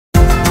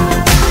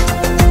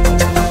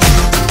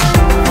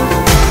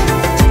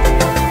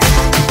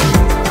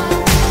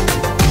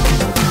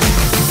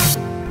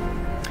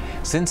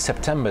Since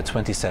September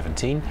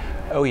 2017,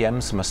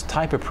 OEMs must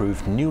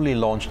type-approve newly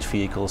launched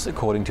vehicles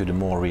according to the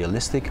more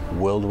realistic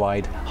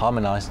Worldwide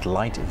Harmonized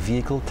Light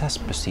Vehicle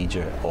Test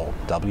Procedure, or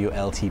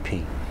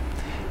WLTP.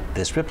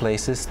 This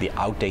replaces the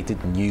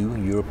outdated New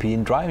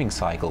European Driving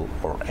Cycle,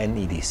 or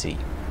NEDC.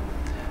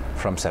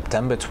 From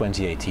September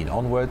 2018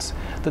 onwards,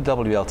 the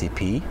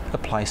WLTP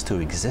applies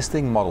to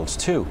existing models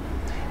too,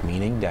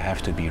 meaning they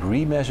have to be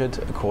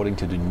remeasured according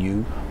to the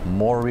new,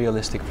 more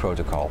realistic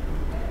protocol.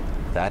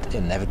 That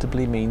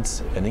inevitably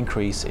means an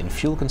increase in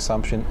fuel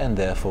consumption and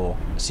therefore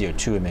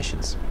CO2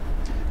 emissions.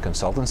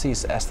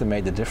 Consultancies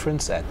estimate the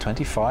difference at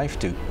 25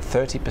 to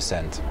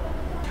 30%.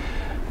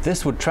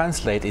 This would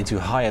translate into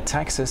higher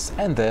taxes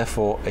and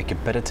therefore a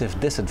competitive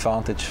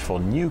disadvantage for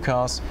new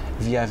cars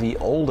vis-à-vis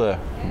older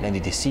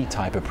NEDC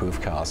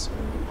type-approved cars.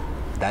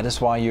 That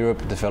is why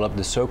Europe developed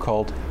the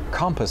so-called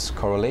compass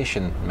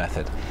correlation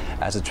method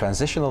as a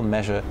transitional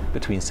measure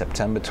between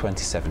September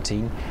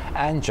 2017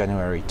 and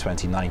January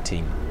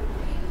 2019.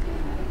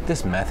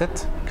 This method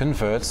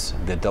converts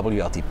the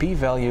WLTP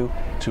value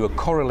to a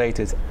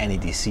correlated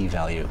NEDC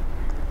value.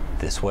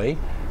 This way,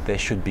 there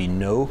should be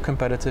no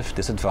competitive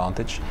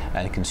disadvantage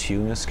and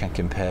consumers can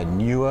compare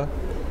newer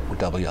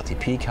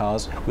WLTP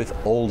cars with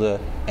older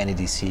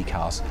NEDC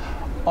cars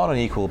on an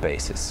equal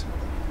basis,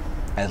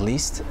 at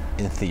least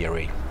in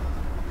theory.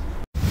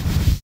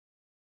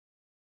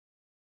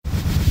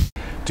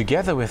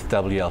 Together with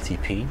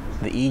WLTP,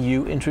 the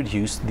EU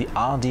introduced the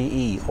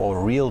RDE,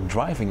 or Real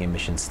Driving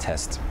Emissions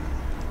Test.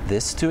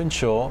 This to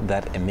ensure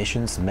that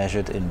emissions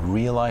measured in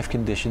real-life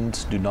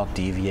conditions do not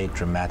deviate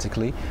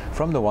dramatically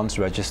from the ones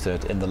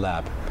registered in the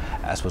lab,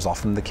 as was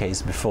often the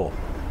case before.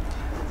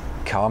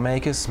 Car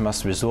makers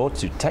must resort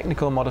to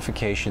technical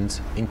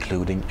modifications,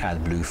 including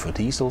AdBlue for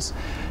diesels,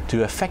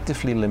 to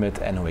effectively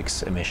limit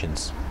NOx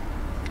emissions.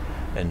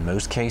 In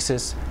most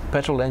cases,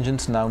 petrol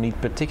engines now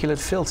need particulate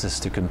filters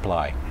to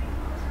comply.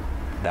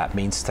 That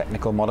means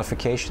technical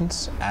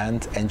modifications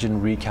and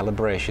engine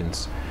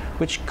recalibrations,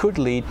 which could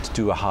lead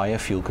to a higher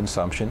fuel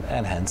consumption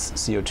and hence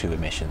CO2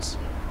 emissions.